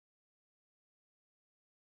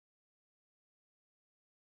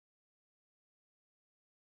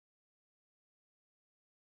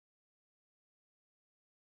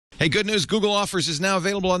Hey, good news. Google Offers is now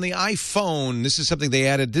available on the iPhone. This is something they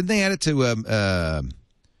added. Didn't they add it to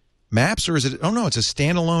Maps, or is it? Oh, no, it's a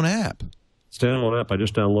standalone app. Standalone app. I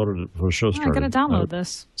just downloaded it before the show started. I got to download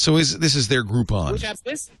this. So this is their Groupon. Which app's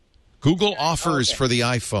this? Google Offers for the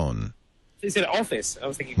iPhone. Is it Office? I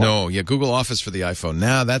was thinking. No, yeah, Google Office for the iPhone.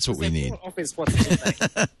 Now that's what we need. Office, what's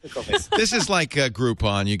the Office? This is like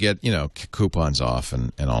Groupon. You get, coupons off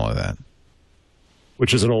and all of that.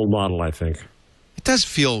 Which is an old model, I think. It does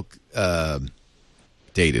feel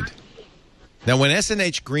dated. Now, when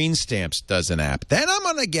S&H Green Stamps does an app, then I'm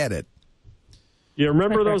going to get it. You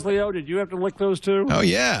remember those, Leo? Did you have to lick those too? Oh,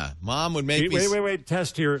 yeah. Mom would make me... Wait.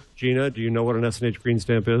 Test here. Gina, do you know what an S&H Green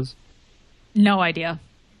Stamp is? No idea.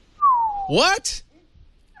 What?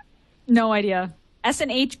 No idea.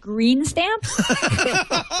 S&H Green Stamp? What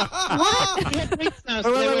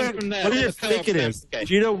do you think it is?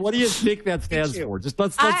 Gina, what do you think that stands for? Just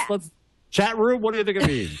let's chat room, what do you think it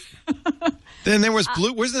means? Then there was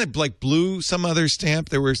blue, wasn't it like blue, some other stamp?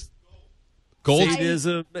 There was gold.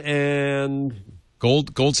 Sadism and...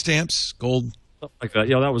 Gold stamps? Gold. Like that.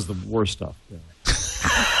 Yeah, that was the worst stuff. Yeah.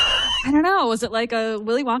 I don't know. Was it like a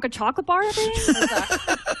Willy Wonka chocolate bar thing?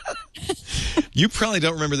 You probably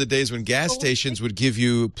don't remember the days when gas stations would give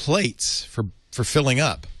you plates for filling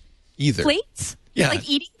up, either. Plates? Yeah. Like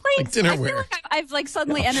eating plates? Like dinnerware. I feel like I've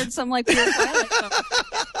suddenly entered some weird Twilight zone.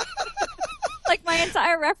 Like my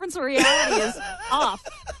entire reference of reality is off.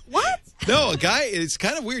 What? No, a guy, it's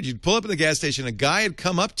kind of weird. You'd pull up at the gas station, a guy would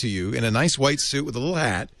come up to you in a nice white suit with a little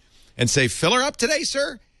hat and say, "Fill her up today,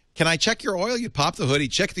 sir? Can I check your oil?" You'd pop the hood,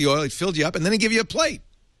 he'd check the oil, he'd filled you up, and then he'd give you a plate.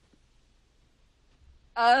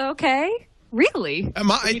 Okay. Really?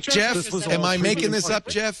 Jeff, am I making this up,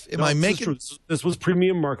 Jeff? This was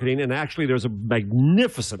premium marketing, and actually there's a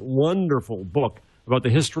magnificent, wonderful book about the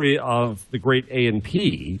history of the great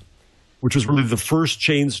A&P, which was really the first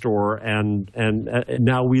chain store, and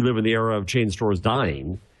now we live in the era of chain stores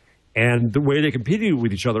dying. And the way they competed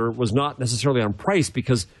with each other was not necessarily on price,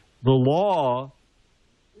 because the law...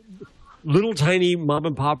 Little tiny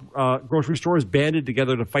mom-and-pop grocery stores banded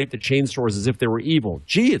together to fight the chain stores as if they were evil.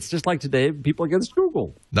 Gee, it's just like today, people against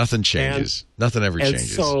Google. Nothing changes. Nothing ever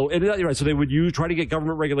changes. So they would try to get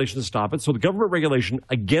government regulation to stop it. So the government regulation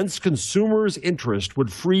against consumers' interest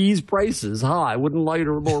would freeze prices high, wouldn't allow you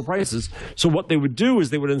to lower prices. So what they would do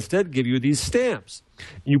is they would instead give you these stamps.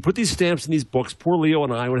 And you put these stamps in these books. Poor Leo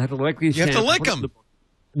and I would have to lick these stamps. You have to lick them.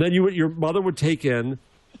 And then your mother would take in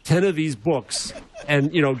 10 of these books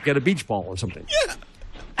and, get a beach ball or something. Yeah.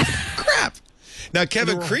 Crap. Now,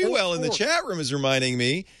 Kevin Crewell in the chat room is reminding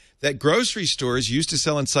me that grocery stores used to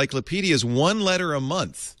sell encyclopedias one letter a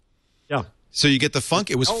month. Yeah. So you get the Funk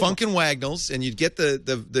and Wagnalls, and you'd get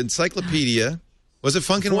the encyclopedia. Was it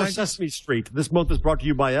Funk and Wagnalls? Sesame Street. This month is brought to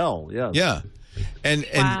you by L. Yeah. Yeah. And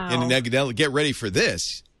now get ready for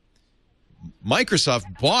this.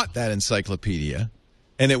 Microsoft bought that encyclopedia.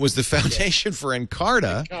 And it was the foundation for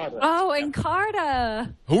Encarta. Oh,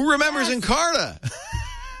 Encarta. Who remembers Encarta?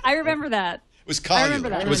 I remember that. It was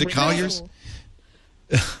Collier. Was it Collier's?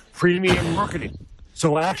 Premium marketing.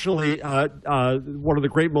 So actually, one of the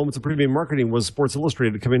great moments of premium marketing was Sports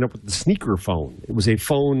Illustrated coming up with the sneaker phone. It was a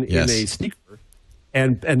phone in a sneaker.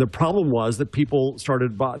 And the problem was that people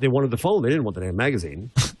they wanted the phone. They didn't want the damn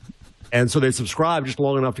magazine. And so they'd subscribe just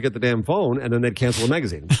long enough to get the damn phone, and then they'd cancel the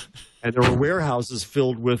magazine. And there were warehouses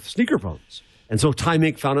filled with sneaker phones. And so Time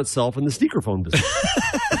Inc. found itself in the sneaker phone business.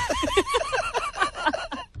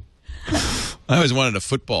 I always wanted a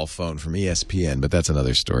football phone from ESPN, but that's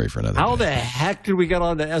another story for another day. How the heck did we get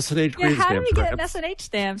on to S&H Green Stamps? How did we get S&H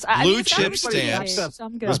stamps? Blue chip stamps.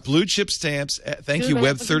 It was blue chip stamps. Thank you,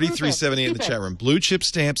 Web3378 in the chat room. Blue chip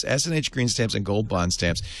stamps, S&H Green stamps, and gold bond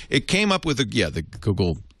stamps. It came up with the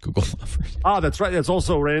Google offers. Ah, that's right. That's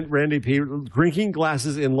also Randy P. Drinking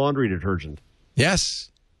glasses in laundry detergent. Yes.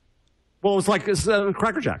 Well, it's like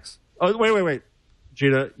Cracker Jacks. Oh, wait.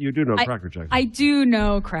 Gina, you do know Cracker Jacks. I do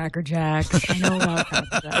know Cracker Jacks. I know about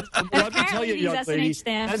Cracker Jacks.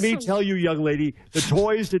 Let me tell you, young lady, the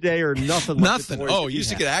toys today are nothing like the toys Oh, you used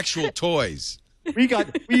to get actual toys. We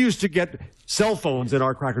used to get cell phones in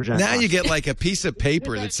our Cracker Jack. Now you get like a piece of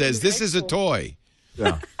paper that says this is a toy.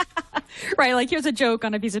 Yeah. Right, like here's a joke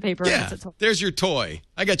on a piece of paper. Yeah, there's your toy.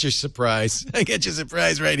 I got your surprise. I got your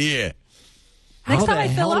surprise right here. Next time I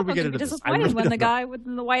fill up, I'm going to be disappointed when the guy with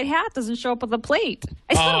the white hat doesn't show up with a plate.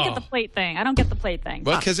 I still don't get the plate thing. I don't get the plate thing.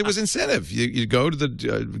 Well, because it was incentive. You go to the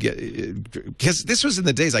because this was in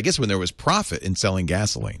the days, I guess, when there was profit in selling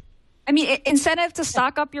gasoline. I mean, incentive to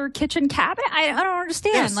stock up your kitchen cabinet? I don't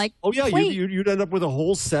understand. Yes. Like, oh, yeah, you'd end up with a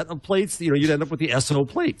whole set of plates. You'd end up with the SO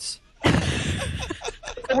plates.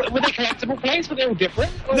 Were they collectible plates? Were they all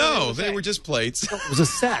different? Or No, the they same? were just plates. It was a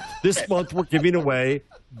set. This month we're giving away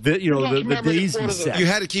the Daisy set. You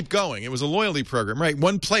had to keep going. It was a loyalty program, right?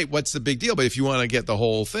 One plate, what's the big deal? But if you want to get the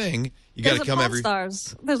whole thing, you got to come every.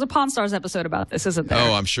 There's a Pawn Stars episode about this, isn't there?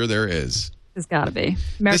 Oh, I'm sure there is. There's got to be.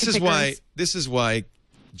 This is why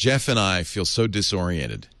Jeff and I feel so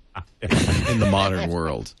disoriented in the modern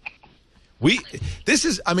world. This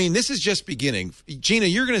is just beginning. Gina,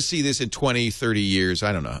 you're going to see this in 20, 30 years.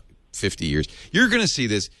 I don't know, 50 years. You're going to see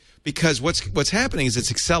this because what's happening is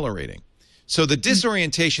it's accelerating. So the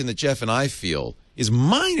disorientation that Jeff and I feel is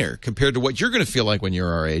minor compared to what you're going to feel like when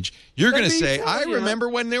you're our age. You're going to say, I remember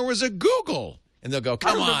when there was a Google. And they'll go,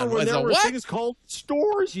 come on, when there were what? things called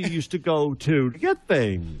stores you used to go to get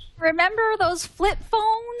things. Remember those flip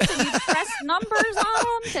phones and you press numbers on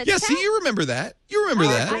them? Yeah, see, you remember that. You remember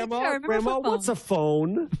that. Grandma, what's a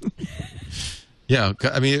phone? Yeah,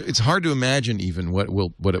 I mean, it's hard to imagine even what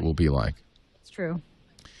it will be like. It's true.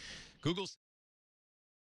 Google's